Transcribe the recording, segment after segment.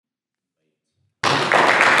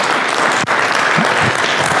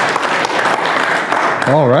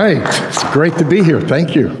All right. It's great to be here.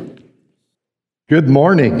 Thank you. Good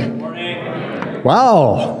morning. Good morning.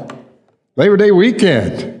 Wow. Labor Day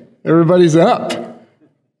weekend. Everybody's up.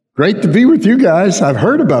 Great to be with you guys. I've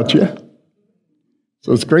heard about you.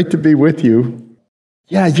 So it's great to be with you.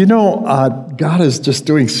 Yeah, God is just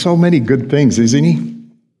doing so many good things, isn't He?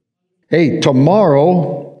 Hey,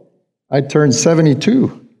 tomorrow I turn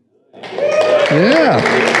 72.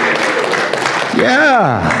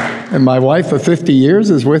 Yeah. And my wife of 50 years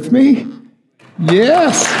is with me?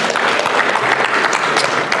 Yes.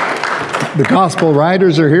 The gospel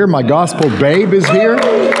riders are here. My gospel babe is here.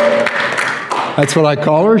 That's what I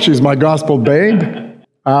call her. She's my gospel babe. Today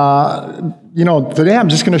I'm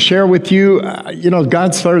just going to share with you,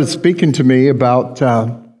 God started speaking to me about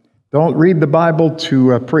don't read the Bible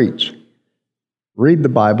to preach. Read the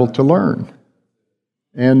Bible to learn.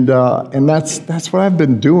 And that's what I've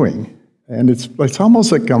been doing. And it's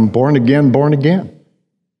almost like I'm born again.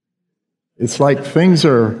 It's like things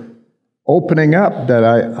are opening up that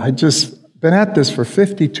I just been at this for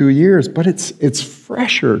 52 years, but it's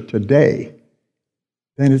fresher today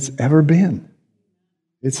than it's ever been.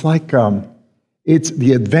 It's like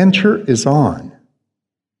the adventure is on.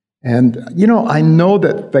 And, I know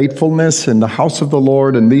that faithfulness in the house of the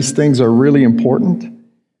Lord and these things are really important,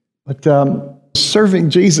 but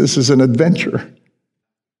serving Jesus is an adventure.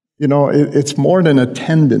 It's more than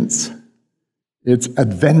attendance. It's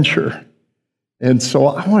adventure. And so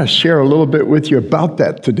I want to share a little bit with you about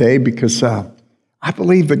that today because I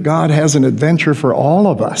believe that God has an adventure for all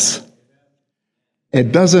of us.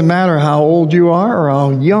 It doesn't matter how old you are or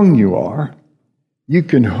how young you are. You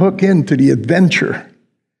can hook into the adventure.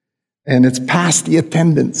 And it's past the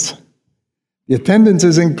attendance. The attendance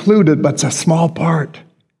is included, but it's a small part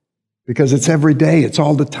because it's every day. It's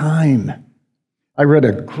all the time. I read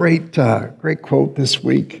a great quote this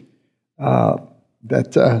week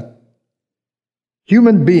that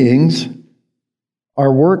human beings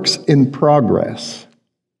are works in progress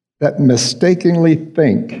that mistakenly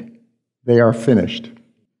think they are finished.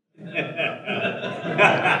 Isn't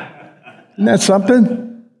that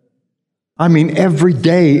something? I mean, every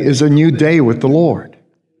day is a new day with the Lord.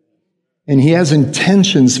 And He has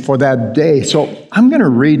intentions for that day. So I'm going to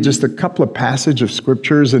read just a couple of passages of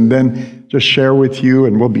scriptures and then just share with you,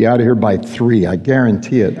 and we'll be out of here by 3. I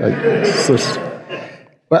guarantee it.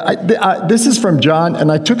 This is from John, and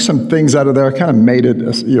I took some things out of there. I kind of made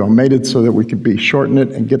it so that we could shorten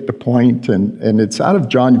it and get the point. And it's out of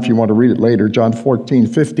John if you want to read it later, John 14,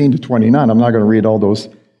 15 to 29. I'm not going to read all those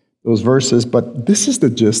verses, but this is the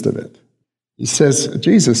gist of it.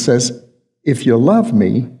 Jesus says, if you love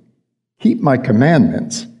me, keep my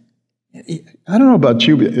commandments. I don't know about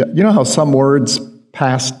you, but you know how some words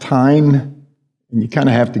pass time and you kind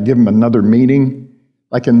of have to give them another meaning?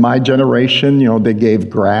 Like in my generation, they gave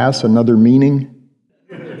grass another meaning.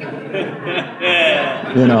 You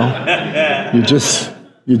just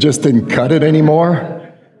didn't cut it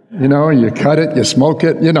anymore. You cut it, you smoke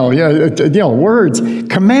it, words.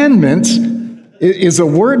 Commandments is a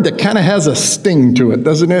word that kind of has a sting to it,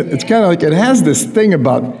 doesn't it? It's kind of like it has this thing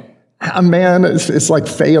about, man, it's like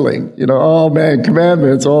failing. Oh, man,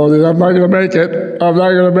 commandments. Oh, I'm not going to make it. I'm not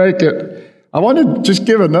going to make it. I want to just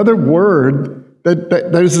give another word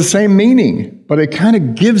that is the same meaning, but it kind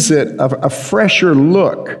of gives it a fresher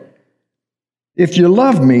look. If you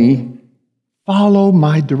love me, follow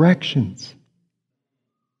my directions.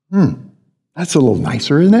 That's a little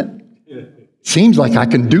nicer, isn't it? Seems like I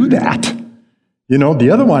can do that. The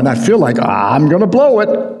other one, I feel like, I'm going to blow it.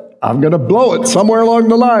 I'm going to blow it somewhere along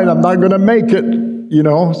the line. I'm not going to make it,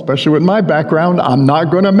 especially with my background. I'm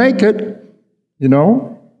not going to make it,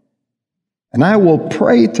 And I will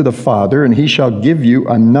pray to the Father, and He shall give you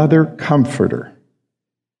another comforter,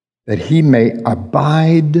 that He may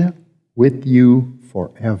abide with you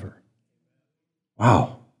forever.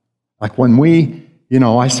 Wow. Like when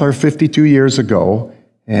I started 52 years ago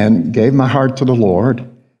and gave my heart to the Lord,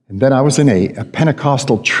 and then I was in a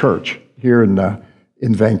Pentecostal church here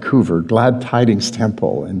in Vancouver, Glad Tidings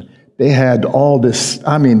Temple, and they had all this,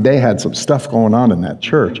 they had some stuff going on in that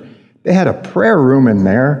church. They had a prayer room in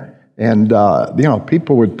there, and,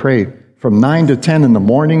 people would pray from 9 to 10 in the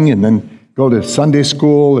morning, and then go to Sunday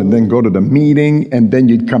school, and then go to the meeting, and then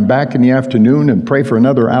you'd come back in the afternoon and pray for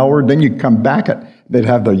another hour. Then you'd come back, they'd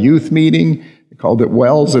have the youth meeting, they called it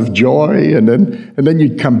Wells of Joy, and then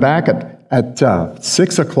you'd come back at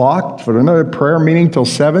 6 o'clock for another prayer meeting till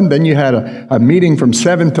 7. Then you had a meeting from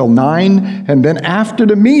 7 till 9. And then after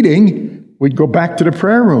the meeting, we'd go back to the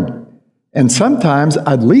prayer room. And sometimes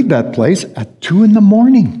I'd leave that place at 2 in the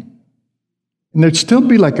morning. And there'd still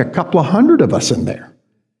be like a couple of hundred of us in there.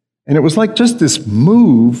 And it was like just this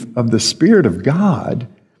move of the Spirit of God.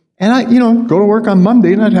 And I, go to work on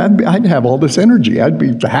Monday, and I'd have all this energy. I'd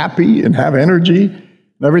be happy and have energy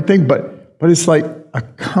and everything. But it's like a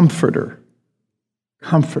comforter.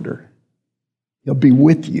 He'll be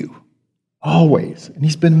with you always. And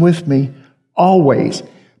he's been with me always.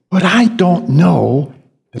 But I don't know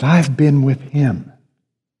that I've been with him.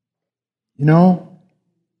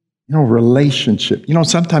 Relationship.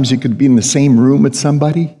 Sometimes you could be in the same room with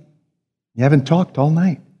somebody. You haven't talked all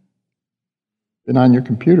night. Been on your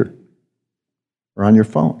computer or on your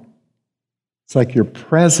phone. It's like you're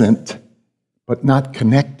present but not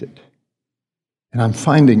connected. And I'm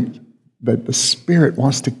finding that the Spirit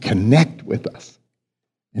wants to connect with us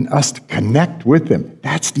and us to connect with him.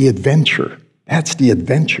 That's the adventure.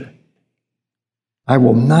 I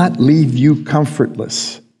will not leave you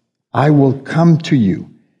comfortless. I will come to you.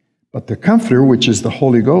 But the Comforter, which is the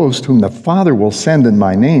Holy Ghost, whom the Father will send in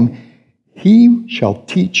my name, he shall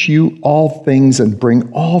teach you all things and bring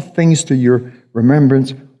all things to your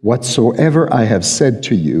remembrance, whatsoever I have said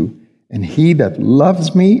to you. And he that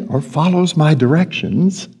loves me or follows my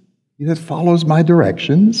directions,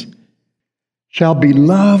 shall be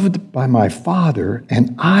loved by my Father,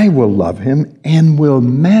 and I will love him and will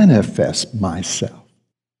manifest myself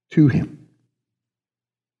to him.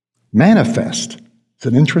 Manifest. It's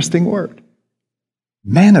an interesting word.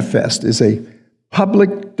 Manifest is a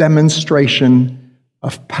public demonstration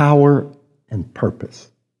of power and purpose.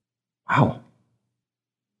 Wow.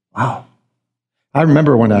 I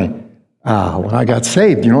remember when I got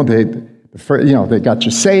saved, they got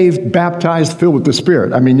you saved, baptized, filled with the Spirit.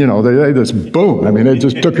 They just boom. They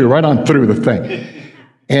just took you right on through the thing.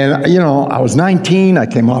 And, I was 19. I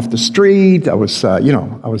came off the street.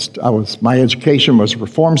 My education was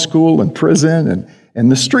reform school and prison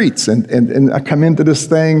and the streets. And I come into this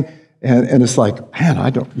thing, and it's like, man, I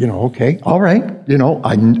don't, okay, all right.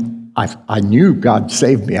 I knew God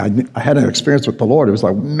saved me. I had an experience with the Lord. It was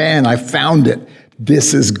like, man, I found it.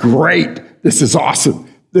 This is great. This is awesome.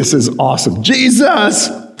 Jesus,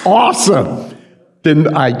 awesome.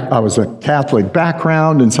 Then I was a Catholic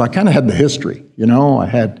background, and so I kind of had the history. I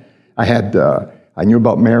knew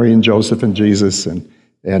about Mary and Joseph and Jesus, and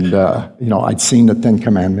I'd seen the Ten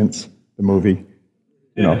Commandments, the movie,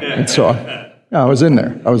 and so I was in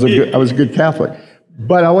there. I was a good Catholic,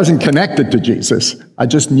 but I wasn't connected to Jesus. I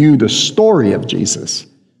just knew the story of Jesus.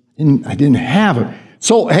 I didn't have it.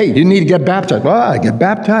 So, hey, you need to get baptized. Well, I get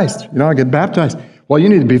baptized. I get baptized. Well, you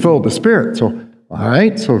need to be filled with the Spirit. So, all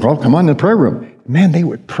right. So, come on in the prayer room. Man, they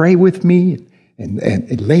would pray with me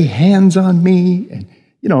and lay hands on me. And,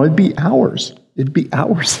 it'd be hours.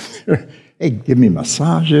 Hey, give me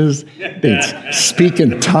massages. They'd speak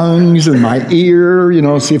in tongues in my ear,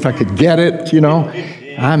 see if I could get it,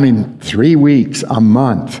 3 weeks, a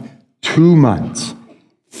month, 2 months,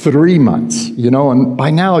 3 months, and by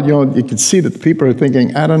now, you can see that people are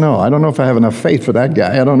thinking, I don't know if I have enough faith for that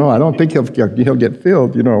guy. I don't know. I don't think he'll get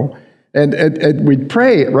filled, And we'd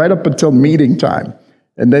pray right up until meeting time.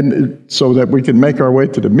 And then so that we could make our way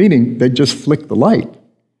to the meeting, they'd just flick the light.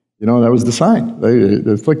 That was the sign.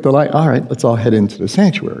 They flick the light. All right, let's all head into the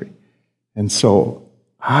sanctuary. And so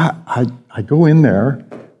I go in there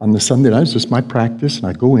on the Sunday night. It's just my practice. And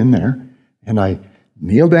I go in there and I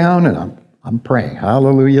kneel down and I'm praying.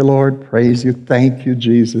 Hallelujah, Lord. Praise you. Thank you,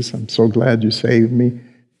 Jesus. I'm so glad you saved me.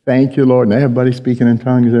 Thank you, Lord. And everybody speaking in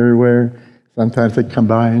tongues everywhere. Sometimes they come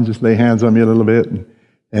by and just lay hands on me a little bit.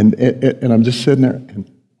 And I'm just sitting there.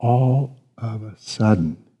 And all of a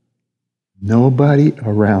sudden, nobody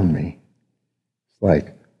around me. It's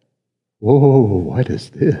like, whoa, what is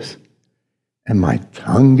this? And my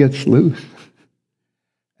tongue gets loose.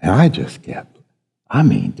 And I just get,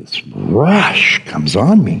 this rush comes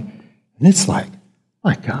on me. And it's like,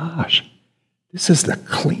 my gosh, this is the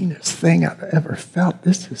cleanest thing I've ever felt.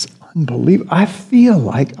 This is unbelievable. I feel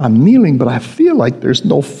like I'm kneeling, but I feel like there's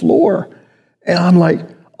no floor. And I'm like,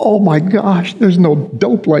 oh my gosh, there's no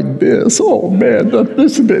dope like this. Oh man,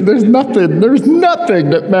 there's nothing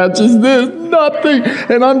that matches this, nothing.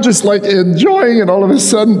 And I'm just like enjoying it. All of a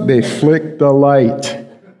sudden, they flick the light.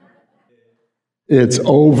 It's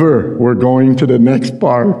over. We're going to the next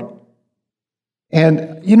part. And,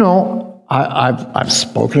 I've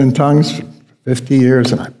spoken in tongues for 50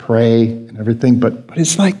 years, and I pray and everything, but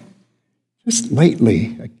it's like, just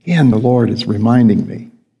lately, again, the Lord is reminding me,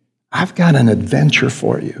 I've got an adventure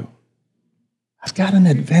for you. I've got an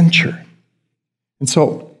adventure. And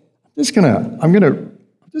so I'm just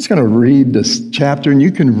gonna read this chapter, and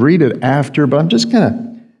you can read it after, but I'm just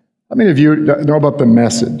gonna, how many of you know about the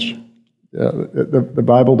Message? The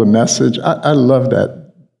Bible, the Message. I love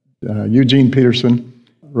that. Eugene Peterson.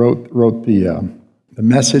 wrote the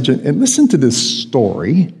message. And listen to this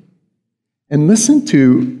story, and listen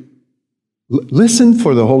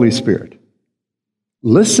for the Holy Spirit.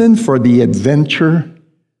 Listen for the adventure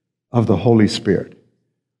of the Holy Spirit.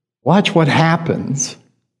 Watch what happens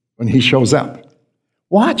when he shows up.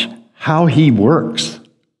 Watch how he works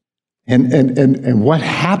and what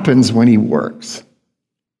happens when he works.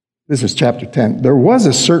 This is chapter 10. There was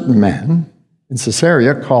a certain man in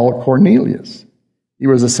Caesarea called Cornelius. He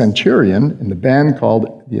was a centurion in the band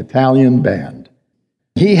called the Italian Band.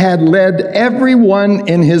 He had led everyone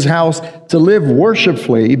in his house to live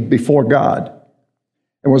worshipfully before God,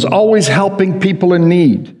 and was always helping people in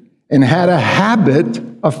need, and had a habit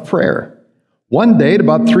of prayer. One day, at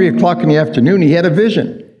about 3 o'clock in the afternoon, he had a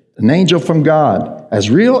vision. An angel from God, as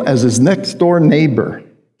real as his next-door neighbor,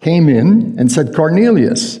 came in and said,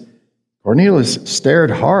 Cornelius. Cornelius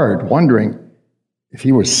stared hard, wondering if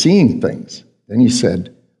he was seeing things. Then he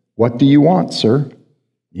said, what do you want, sir?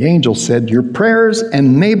 The angel said, your prayers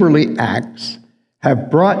and neighborly acts have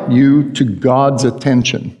brought you to God's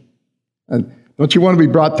attention. Don't you want to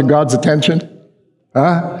be brought to God's attention?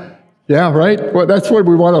 Huh? Yeah, right? Well, that's where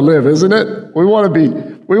we want to live, isn't it? We want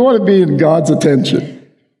to be in God's attention.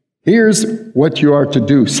 Here's what you are to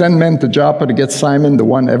do. Send men to Joppa to get Simon, the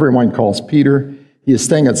one everyone calls Peter. He is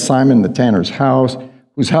staying at Simon the tanner's house,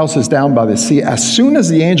 whose house is down by the sea. As soon as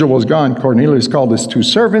the angel was gone, Cornelius called his 2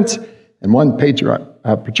 servants and one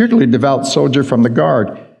particularly devout soldier from the guard.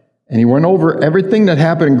 And he went over everything that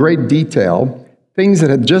happened in great detail, things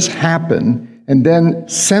that had just happened, and then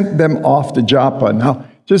sent them off to Joppa. Now,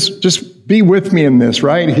 just be with me in this,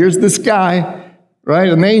 right? Here's this guy, right?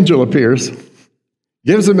 An angel appears,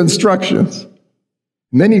 gives him instructions.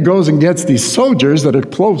 And then he goes and gets these soldiers that are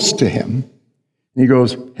close to him. And he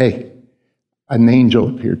goes, hey, an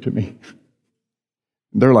angel appeared to me.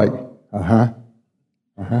 And they're like,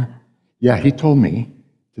 yeah, he told me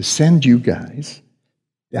to send you guys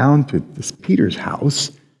down to this Peter's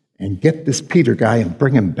house and get this Peter guy and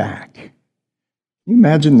bring him back. Can you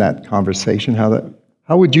imagine that conversation?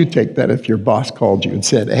 How would you take that if your boss called you and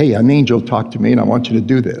said, hey, an angel talked to me and I want you to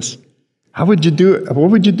do this? How would you do it?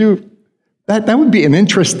 What would you do? That would be an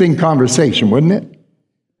interesting conversation, wouldn't it?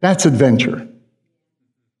 That's adventure.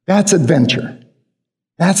 That's adventure.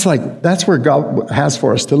 That's where God has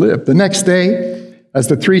for us to live. The next day, as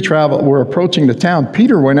the 3 were approaching the town,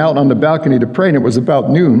 Peter went out on the balcony to pray, and it was about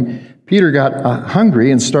noon. Peter got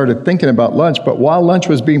hungry and started thinking about lunch, but while lunch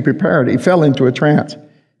was being prepared, he fell into a trance.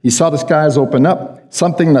 He saw the skies open up,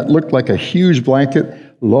 something that looked like a huge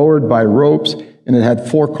blanket lowered by ropes, and it had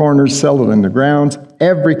 4 corners settled in the ground.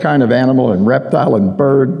 Every kind of animal and reptile and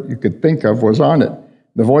bird you could think of was on it.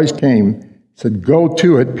 The voice came, said, go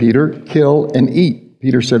to it, Peter, kill and eat.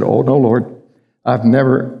 Peter said, oh, no, Lord, I've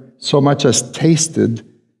never so much as tasted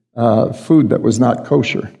food that was not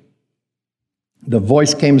kosher. The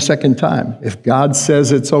voice came a second time. If God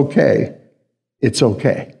says it's okay, it's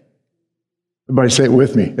okay. Everybody say it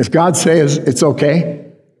with me. If God says it's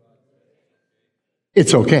okay,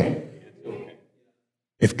 it's okay.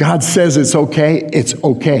 If God says it's okay, it's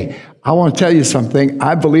okay. I want to tell you something.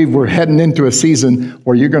 I believe we're heading into a season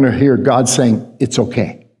where you're going to hear God saying, it's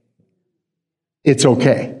okay. It's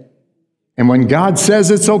okay. And when God says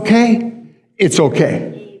it's okay, it's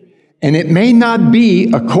okay. And it may not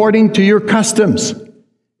be according to your customs.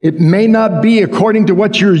 It may not be according to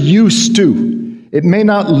what you're used to. It may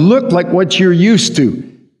not look like what you're used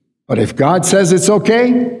to. But if God says it's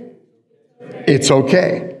okay, it's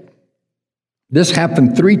okay. This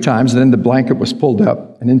happened 3 times, and then the blanket was pulled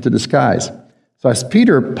up and into the skies. So as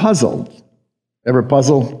Peter puzzled, ever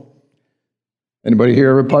puzzle? Anybody here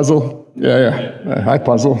ever puzzle? Yeah. I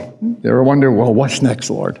puzzle. You ever wonder, well, what's next,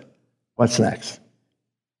 Lord? What's next?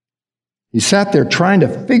 He sat there trying to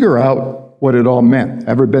figure out what it all meant.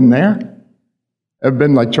 Ever been there? Ever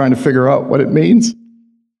been like trying to figure out what it means?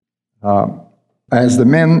 As the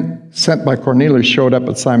men sent by Cornelius showed up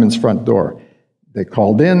at Simon's front door, they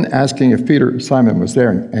called in, asking if Simon was there,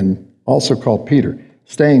 and also called Peter,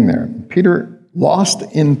 staying there. Peter, lost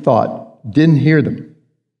in thought, didn't hear them.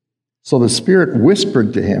 So the Spirit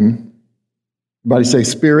whispered to him. Everybody say,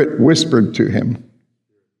 Spirit whispered to him.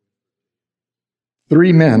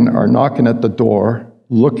 3 men are knocking at the door,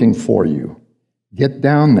 looking for you. Get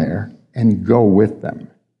down there and go with them.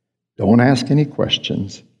 Don't ask any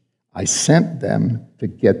questions. I sent them to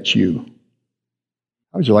get you.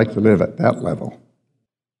 How would you like to live at that level?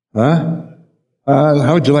 Huh?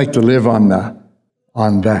 How would you like to live on that?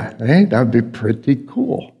 Eh? That would be pretty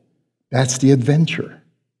cool. That's the adventure.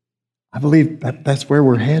 I believe that's where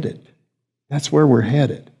we're headed. That's where we're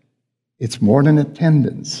headed. It's more than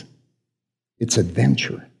attendance. It's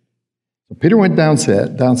adventure. So Peter went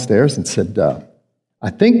downstairs and said, I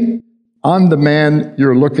think I'm the man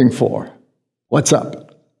you're looking for. What's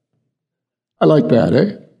up? I like that,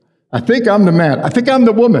 eh? I think I'm the man. I think I'm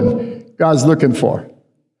the woman God's looking for.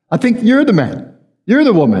 I think you're the man. You're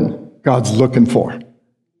the woman God's looking for.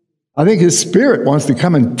 I think His Spirit wants to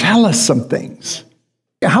come and tell us some things.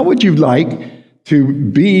 How would you like to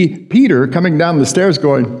be Peter coming down the stairs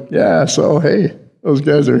going, yeah, so hey, those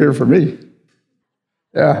guys are here for me.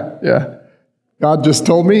 Yeah. God just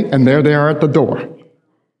told me, and there they are at the door.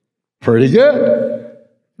 Pretty good,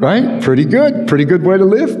 right? Pretty good. Pretty good way to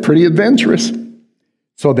live. Pretty adventurous.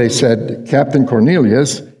 So they said, Captain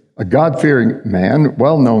Cornelius, a God-fearing man,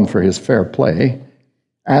 well known for his fair play,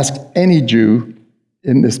 ask any Jew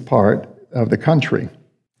in this part of the country,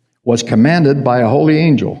 was commanded by a holy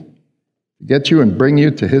angel to get you and bring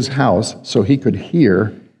you to his house so he could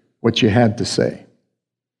hear what you had to say.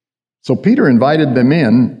 So Peter invited them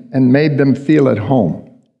in and made them feel at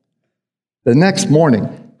home. The next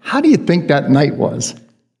morning, how do you think that night was?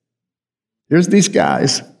 Here's these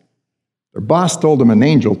guys. Their boss told them an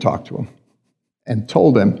angel talked to them and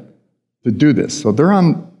told them to do this. So they're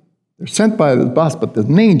sent by the boss, but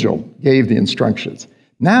the angel gave the instructions.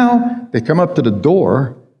 Now they come up to the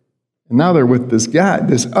door, and now they're with this guy,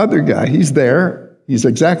 this other guy. He's there. He's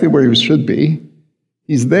exactly where he should be.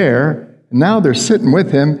 He's there. And now they're sitting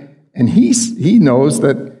with him, and he knows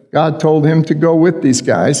that God told him to go with these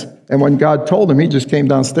guys. And when God told him, he just came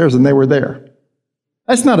downstairs, and they were there.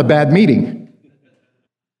 That's not a bad meeting.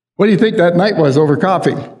 What do you think that night was over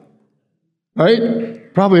coffee?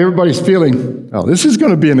 Right? Probably everybody's feeling, oh, this is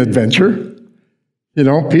going to be an adventure. You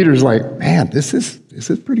know, Peter's like, man, this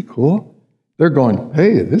is pretty cool. They're going,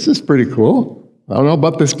 hey, this is pretty cool. I don't know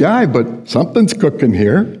about this guy, but something's cooking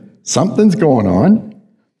here. Something's going on.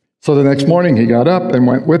 So the next morning he got up and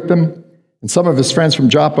went with them, and some of his friends from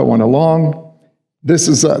Joppa went along. This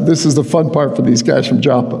is the fun part for these guys from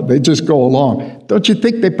Joppa. They just go along. Don't you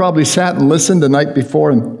think they probably sat and listened the night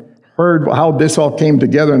before and heard how this all came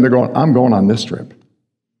together, and they're going, I'm going on this trip.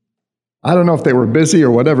 I don't know if they were busy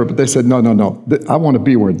or whatever, but they said, no. I want to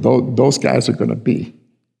be where those guys are going to be,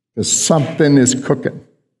 because something is cooking.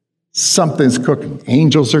 Something's cooking.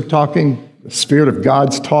 Angels are talking. The Spirit of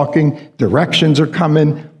God's talking. Directions are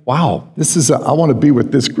coming. Wow, I want to be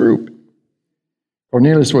with this group.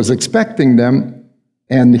 Cornelius was expecting them,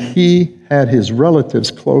 and he had his relatives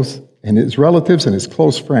and his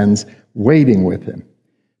close friends waiting with him.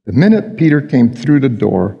 The minute Peter came through the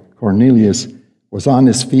door, Cornelius was on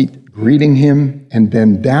his feet, greeting him, and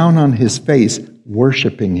then down on his face,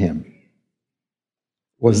 worshiping him.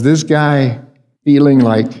 Was this guy feeling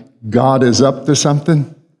like God is up to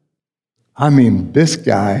something? I mean, this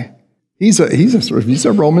guy, he's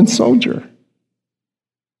a Roman soldier.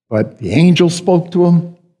 But the angel spoke to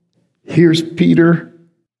him. Here's Peter.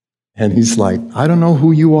 And he's like, I don't know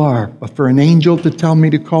who you are, but for an angel to tell me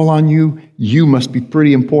to call on you, you must be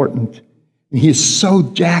pretty important. And he is so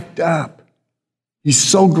jacked up. He's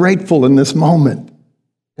so grateful in this moment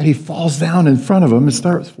that he falls down in front of him and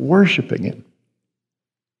starts worshiping him.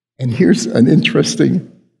 And here's an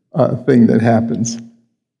interesting thing that happens.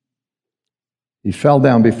 He fell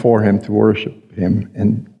down before him to worship him,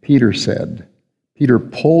 and Peter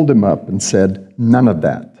pulled him up and said, none of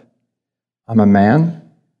that. I'm a man,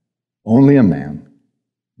 only a man,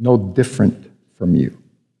 no different from you.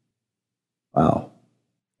 Wow.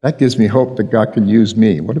 That gives me hope that God can use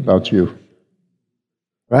me. What about you?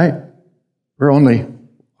 Right?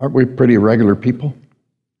 Aren't we pretty regular people?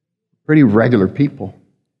 Pretty regular people.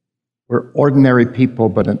 We're ordinary people,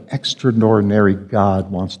 but an extraordinary God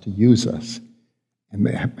wants to use us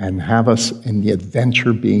and have us in the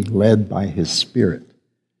adventure being led by His Spirit.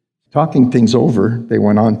 Talking things over, they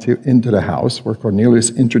went on into the house where Cornelius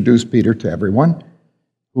introduced Peter to everyone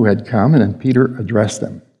who had come, and then Peter addressed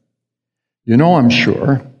them. You know, I'm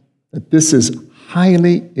sure that this is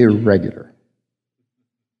highly irregular.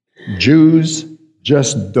 Jews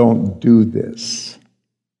just don't do this.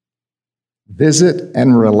 Visit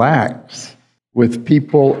and relax with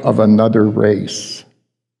people of another race.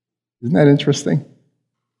 Isn't that interesting?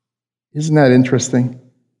 Isn't that interesting?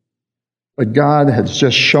 But God has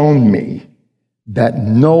just shown me that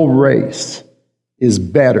no race is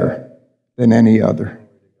better than any other.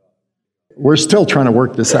 We're still trying to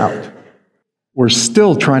work this out.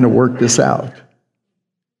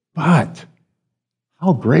 But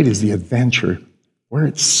how great is the adventure where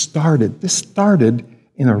it started? This started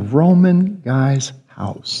in a Roman guy's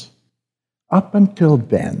house. Up until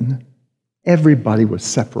then, everybody was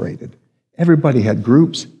separated. Everybody had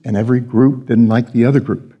groups, and every group didn't like the other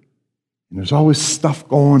group. And there's always stuff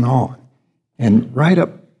going on. And right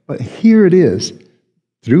up, but here it is.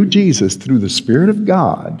 Through Jesus, through the Spirit of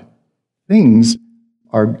God, things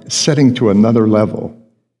are setting to another level.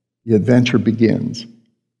 The adventure begins.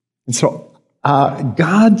 And so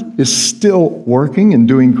God is still working and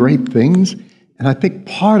doing great things. And I think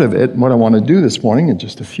part of it, what I want to do this morning in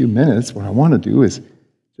just a few minutes, what I want to do is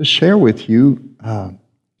just share with you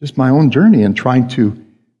just my own journey and trying to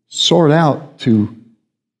sort out, to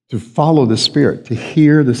follow the Spirit, to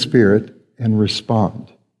hear the Spirit and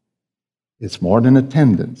respond. It's more than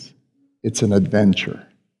attendance. It's an adventure.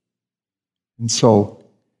 And so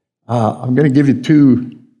I'm going to give you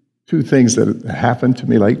two things that have happened to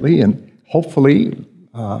me lately, and hopefully,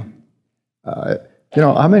 how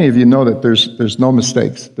many of you know that there's no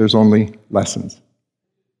mistakes, there's only lessons,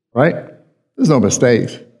 right? There's no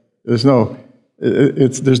mistakes. There's no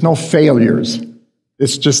failures.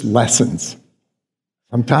 It's just lessons.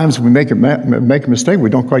 Sometimes we make a mistake, we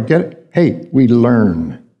don't quite get it. Hey, we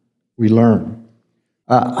learn. We learn.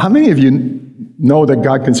 How many of you know that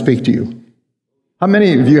God can speak to you? How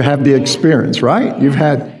many of you have the experience, right? You've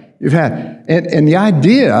had, and the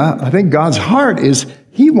idea, I think God's heart is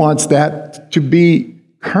He wants that to be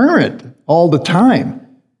current all the time.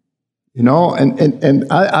 You know,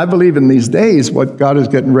 and I believe in these days what God is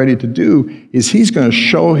getting ready to do is He's going to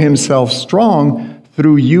show Himself strong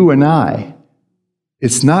through you and I.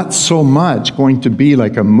 It's not so much going to be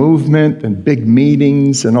like a movement and big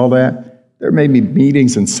meetings and all that. There may be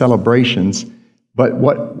meetings and celebrations, but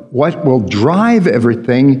what will drive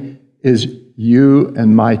everything is you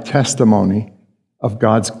and my testimony of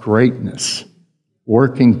God's greatness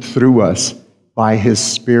working through us by His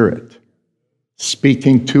Spirit,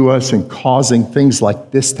 speaking to us and causing things like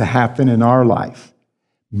this to happen in our life,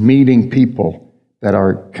 meeting people that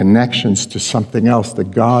are connections to something else that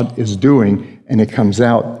God is doing, and it comes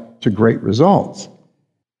out to great results.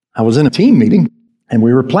 I was in a team meeting, and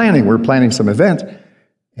we were planning some events,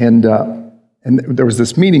 and there was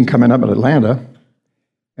this meeting coming up in Atlanta,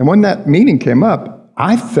 and when that meeting came up,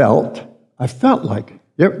 I felt like,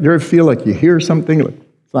 you ever feel like you hear something?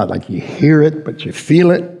 It's not like you hear it, but you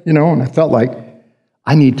feel it, you know, and I felt like,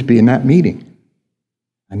 I need to be in that meeting.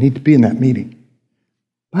 I need to be in that meeting.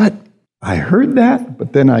 But I heard that,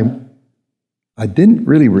 but then I didn't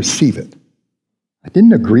really receive it. I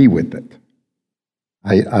didn't agree with it.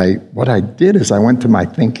 What I did is I went to my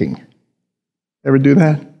thinking. Ever do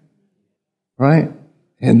that? Right?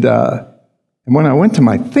 And when I went to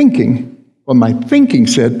my thinking, well, my thinking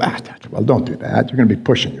said, well, don't do that. You're going to be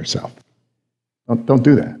pushing yourself. Don't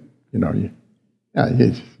do that. You know,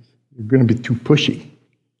 you're going to be too pushy.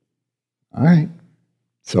 All right.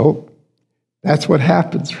 So that's what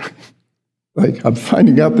happens. Like I'm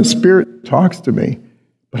finding out the Spirit talks to me,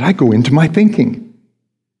 but I go into my thinking.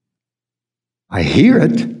 I hear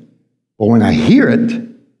it, but when I hear it,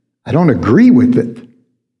 I don't agree with it.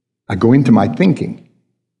 I go into my thinking.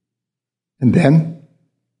 And then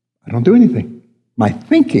I don't do anything. My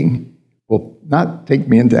thinking will not take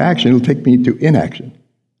me into action, it'll take me to inaction.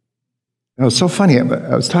 It was so funny. I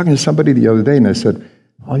was talking to somebody the other day, and I said,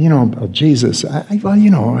 oh, you know, about Jesus, well, you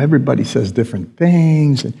know, everybody says different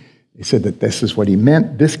things. And they said that this is what He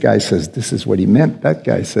meant. This guy says this is what He meant. That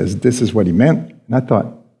guy says this is what He meant. And I thought,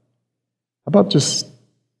 how about just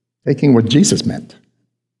taking what Jesus meant?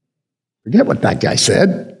 Forget what that guy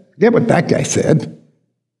said. Forget what that guy said.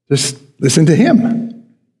 Just listen to him,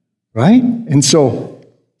 right? And so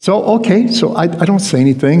I don't say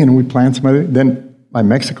anything, and we plan some other. Then my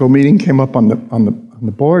Mexico meeting came up on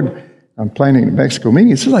the board. I'm planning the Mexico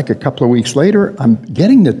meeting. It's like a couple of weeks later, I'm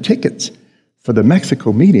getting the tickets for the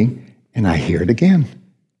Mexico meeting, and I hear it again.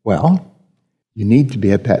 Well, you need to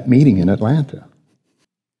be at that meeting in Atlanta.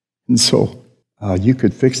 And so you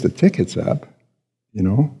could fix the tickets up, you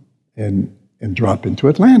know, and drop into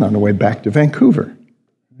Atlanta on the way back to Vancouver.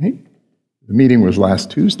 Right? The meeting was last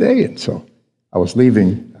Tuesday, and so I was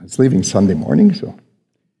leaving Sunday morning. So,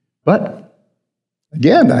 but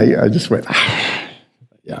again, I just went,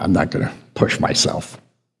 yeah, I'm not going to push myself.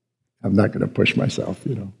 I'm not going to push myself,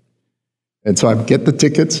 you know. And so I get the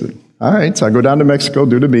tickets. And, all right, so I go down to Mexico,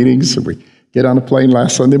 do the meetings. So we get on a plane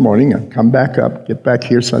last Sunday morning. I come back up, get back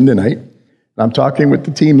here Sunday night. And I'm talking with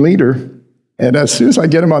the team leader. And as soon as I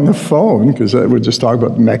get him on the phone, because I would just talk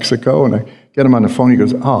about Mexico, and I get him on the phone, he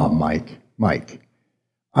goes, oh, Mike,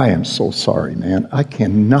 I am so sorry, man. I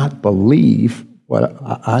cannot believe what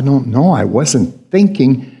I don't know. I wasn't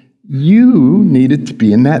thinking you needed to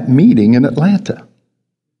be in that meeting in Atlanta.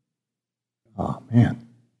 Oh, man.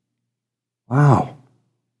 Wow.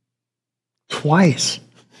 Twice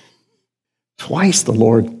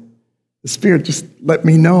the Spirit just let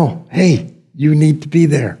me know, hey, you need to be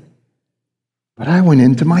there. But I went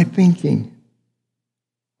into my thinking.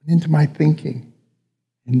 And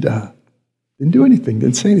didn't do anything,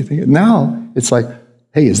 didn't say anything. Now it's like,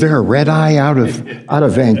 hey, is there a red eye out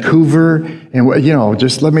of Vancouver? And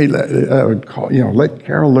just let me call, let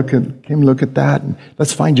Carol look at that, and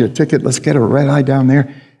let's find you a ticket. Let's get a red eye down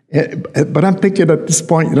there. But I'm thinking at this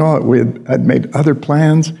point, I'd made other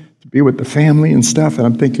plans to be with the family and stuff, and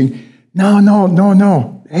I'm thinking,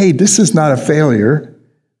 no. Hey, this is not a failure.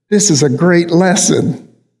 This is a great lesson.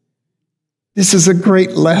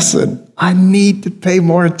 I need to pay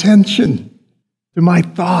more attention to my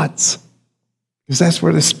thoughts, because that's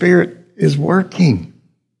where the Spirit is working.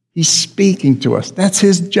 He's speaking to us. That's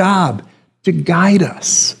His job, to guide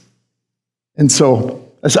us. And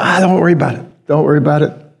so I said, don't worry about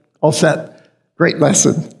it. All set. Great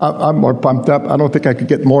lesson. I'm more pumped up. I don't think I could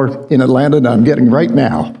get more in Atlanta than I'm getting right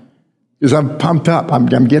now, because I'm pumped up.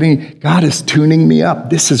 I'm getting, God is tuning me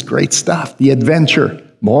up. This is great stuff. The adventure.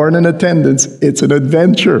 More than an attendance, it's an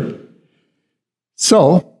adventure.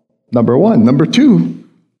 So, number one. Number two,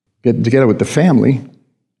 get together with the family.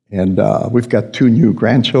 And we've got 2 new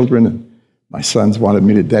grandchildren. And my sons wanted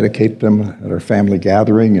me to dedicate them at our family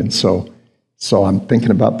gathering. And so I'm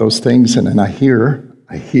thinking about those things. And then I hear,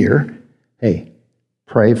 hey,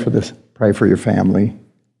 pray for this. Pray for your family.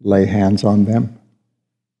 Lay hands on them.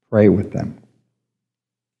 Pray with them.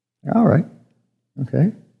 All right.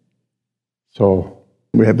 Okay. So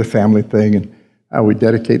we have the family thing, and we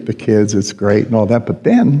dedicate the kids. It's great and all that. But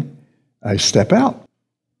then I step out.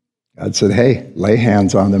 God said, hey, lay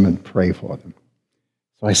hands on them and pray for them.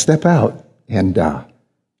 So I step out, and I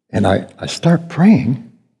start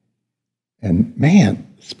praying. And man,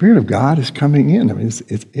 the Spirit of God is coming in. I mean,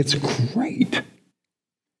 it's great.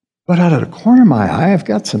 But out of the corner of my eye,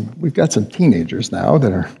 we've got some teenagers now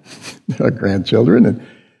that are grandchildren,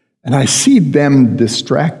 and I see them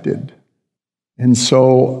distracted. And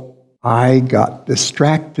so I got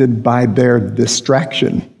distracted by their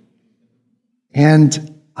distraction.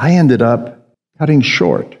 And I ended up cutting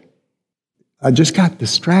short. I just got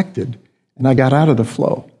distracted, and I got out of the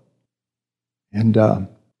flow. And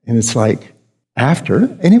it's like after,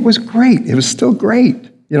 and it was great. It was still great.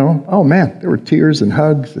 Oh man, there were tears and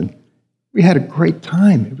hugs, and we had a great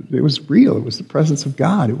time. It was real. It was the presence of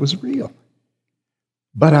God. It was real.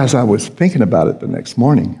 But as I was thinking about it the next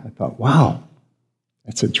morning, I thought, wow,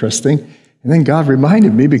 that's interesting. And then God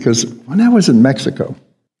reminded me, because when I was in Mexico,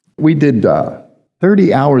 we did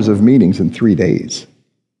 30 hours of meetings in 3 days.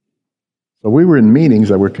 So we were in meetings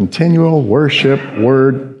that were continual worship,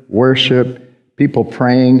 word, worship, people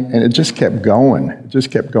praying, and it just kept going.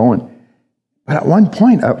 But at one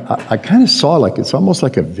point, I kind of saw it's almost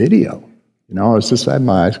like a video. I was just, I had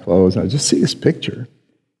my eyes closed, and I just see this picture.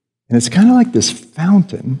 And it's kind of like this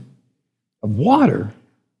fountain of water.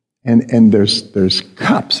 And there's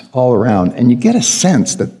cups all around, and you get a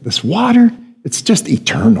sense that this water, it's just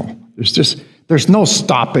eternal. There's no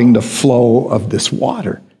stopping the flow of this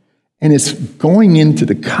water. And it's going into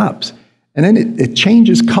the cups. And then it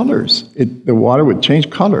changes colors. The water would change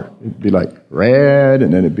color. It'd be like red,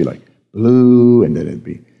 and then it'd be like blue, and then it'd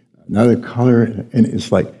be another color. And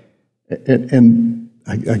it's like, and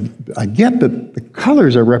I get that the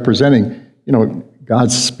colors are representing,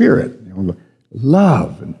 God's Spirit,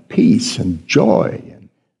 love and peace and joy and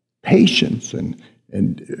patience, and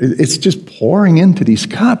it's just pouring into these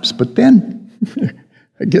cups. But then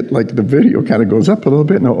I get the video kind of goes up a little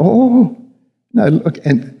bit, and I look,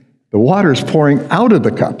 and the water is pouring out of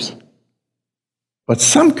the cups, but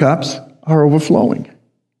some cups are overflowing.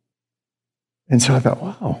 And so I thought,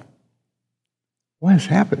 wow, what is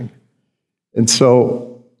happening? And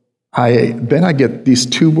so I get these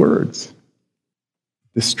 2 words.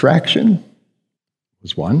 Distraction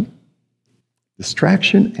was one.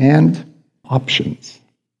 Distraction and options.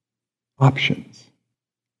 Options.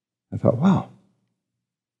 I thought, wow.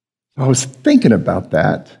 So I was thinking about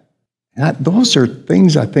that. And those are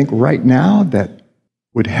things I think right now that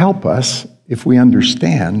would help us if we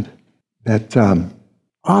understand that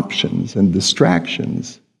options and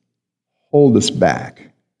distractions hold us back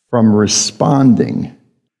from responding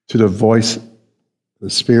to the voice of the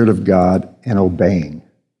Spirit of God and obeying.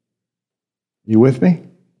 You with me?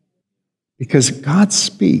 Because God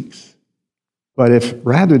speaks, but if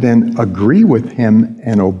rather than agree with Him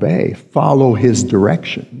and obey, follow His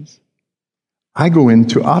directions, I go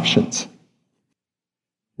into options.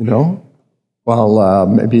 Maybe, I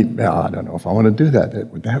don't know if I want to do that.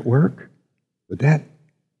 Would that work? Would that?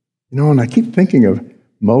 And I keep thinking of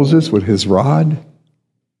Moses with his rod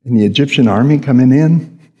and the Egyptian army coming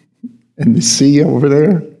in and the sea over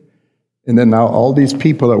there. And then now all these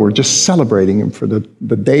people that were just celebrating him for the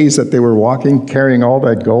days that they were walking, carrying all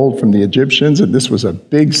that gold from the Egyptians, and this was a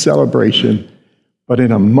big celebration. But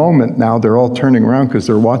in a moment now, they're all turning around because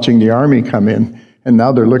they're watching the army come in, and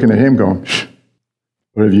now they're looking at him going,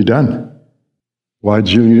 what have you done? Why'd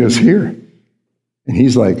you lead us here? And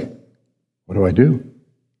he's like, what do I do?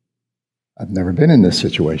 I've never been in this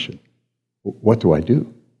situation. What do I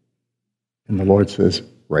do? And the Lord says,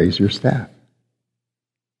 raise your staff.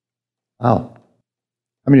 Wow.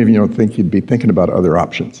 How many of you don't think you'd be thinking about other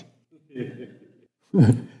options?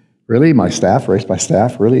 Really? My staff? Raise my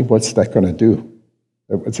staff? Really? What's that going to do?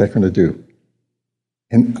 What's that going to do?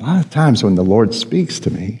 And a lot of times when the Lord speaks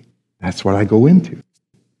to me, that's what I go into.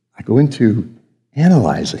 I go into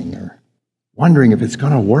analyzing or wondering if it's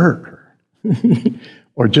going to work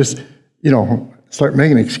or just, start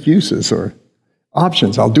making excuses or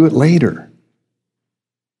options. I'll do it later.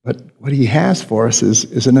 But what he has for us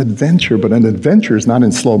is an adventure, but an adventure is not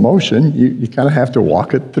in slow motion. You kind of have to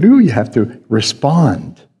walk it through. You have to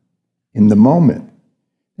respond in the moment.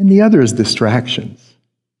 And the other is distractions.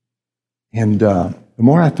 And the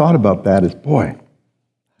more I thought about that is, boy,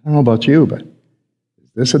 I don't know about you, but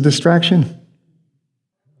is this a distraction?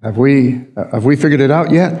 Have we figured it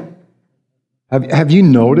out yet? Have you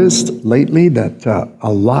noticed lately that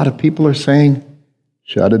a lot of people are saying,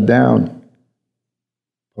 shut it down?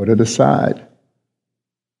 Put it aside.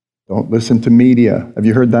 Don't listen to media. Have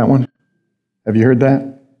you heard that one? Have you heard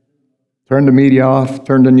that? Turn the media off.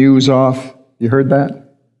 Turn the news off. You heard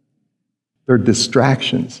that? They're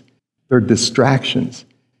distractions. They're distractions.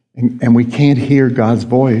 And we can't hear God's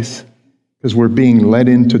voice because we're being led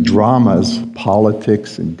into dramas,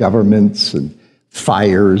 politics and governments and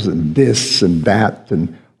fires and this and that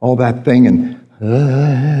and all that thing. And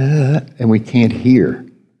we can't hear.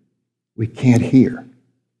 We can't hear.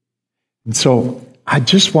 And so I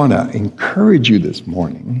just want to encourage you this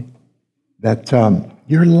morning that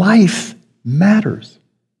your life matters.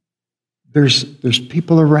 There's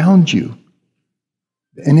people around you,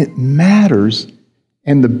 and it matters.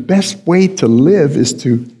 And the best way to live is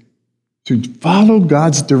to follow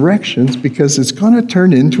God's directions because it's going to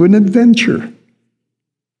turn into an adventure.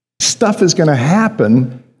 Stuff is going to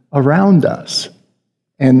happen around us,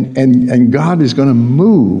 and God is going to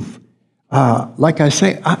move. Like I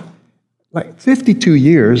say, like 52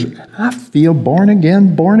 years, I feel born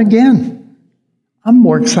again. I'm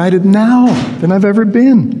more excited now than I've ever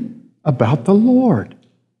been about the Lord.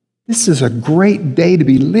 This is a great day to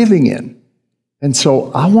be living in. And so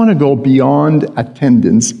I want to go beyond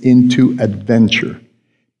attendance into adventure.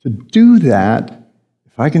 To do that,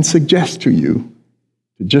 if I can suggest to you,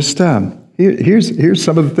 to just, here's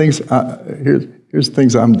some of the things, here's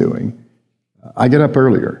things I'm doing. I get up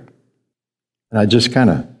earlier, and I just kind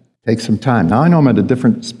of take some time. Now, I know I'm at a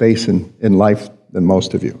different space in life than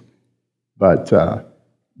most of you, but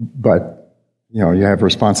you have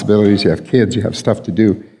responsibilities, you have kids, you have stuff to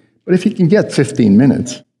do. But if you can get 15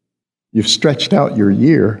 minutes, you've stretched out your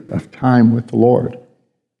year of time with the Lord.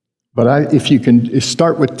 But if you can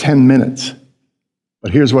start with 10 minutes,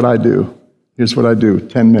 but here's what I do.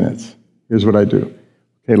 10 minutes. Here's what I do.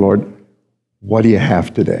 Okay, Lord, what do you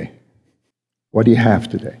have today? What do you have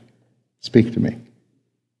today? Speak to me.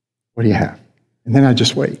 What do you have? And then I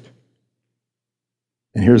just wait.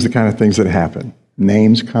 And here's the kind of things that happen.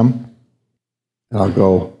 Names come, and I'll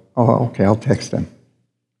go, oh, okay, I'll text them.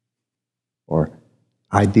 Or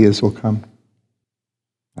ideas will come.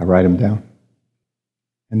 I write them down.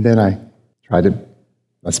 And then I try to,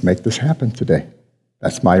 let's make this happen today.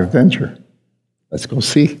 That's my adventure. Let's go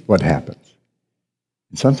see what happens.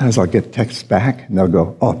 And sometimes I'll get texts back, and they'll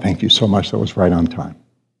go, oh, thank you so much. That was right on time.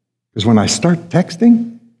 Because when I start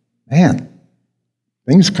texting, man,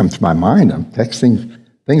 things come to my mind. I'm texting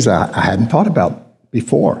things I hadn't thought about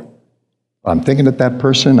before. I'm thinking of that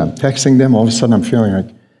person. I'm texting them. All of a sudden, I'm feeling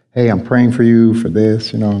like, hey, I'm praying for you for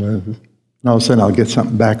this, And all of a sudden, I'll get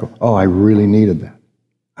something back. Oh, I really needed that.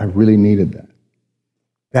 I really needed that.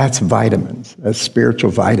 That's vitamins. That's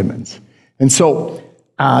spiritual vitamins. And so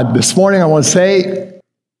this morning, I want to say,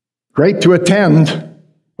 great to attend,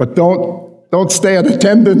 but don't stay at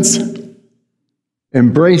attendance.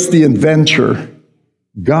 Embrace the adventure.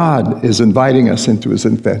 God is inviting us into his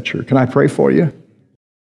adventure. Can I pray for you?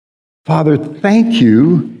 Father, thank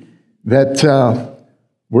you that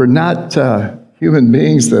we're not human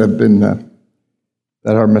beings that have been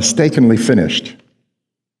that are mistakenly finished,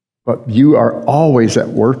 but you are always at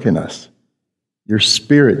work in us. Your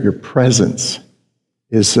spirit, your presence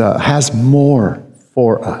has more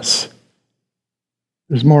for us.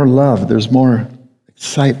 There's more love. There's more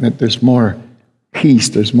excitement. There's more peace.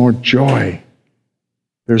 There's more joy.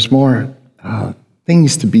 There's more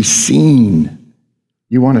things to be seen.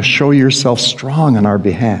 You want to show yourself strong on our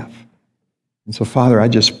behalf. And so, Father, I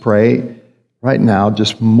just pray right now,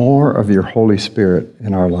 just more of your Holy Spirit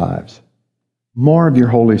in our lives. More of your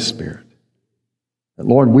Holy Spirit. That,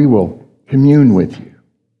 Lord, we will commune with you.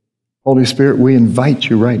 Holy Spirit, we invite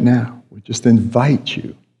you right now. We just invite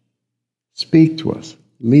you. Speak to us.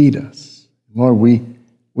 Lead us. Lord,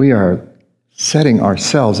 we are setting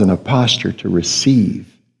ourselves in a posture to receive,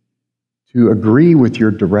 to agree with your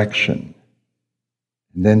direction,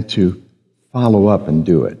 and then to follow up and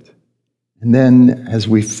do it. And then as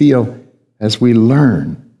we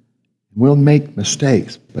learn, we'll make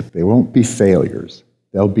mistakes, but they won't be failures.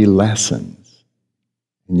 They'll be lessons.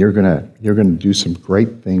 And you're gonna do some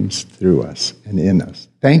great things through us and in us.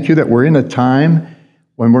 Thank you that we're in a time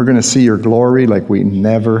when we're going to see your glory like we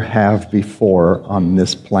never have before on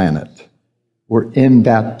this planet. We're in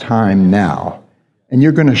that time now. And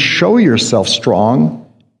you're going to show yourself strong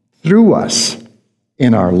through us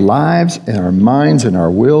in our lives, in our minds, in our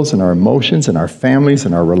wills, in our emotions, in our families,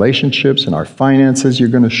 in our relationships, in our finances. You're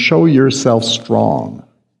going to show yourself strong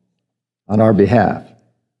on our behalf.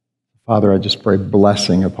 Father, I just pray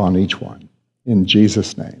blessing upon each one. In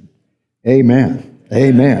Jesus' name. Amen.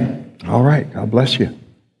 Amen. All right. God bless you.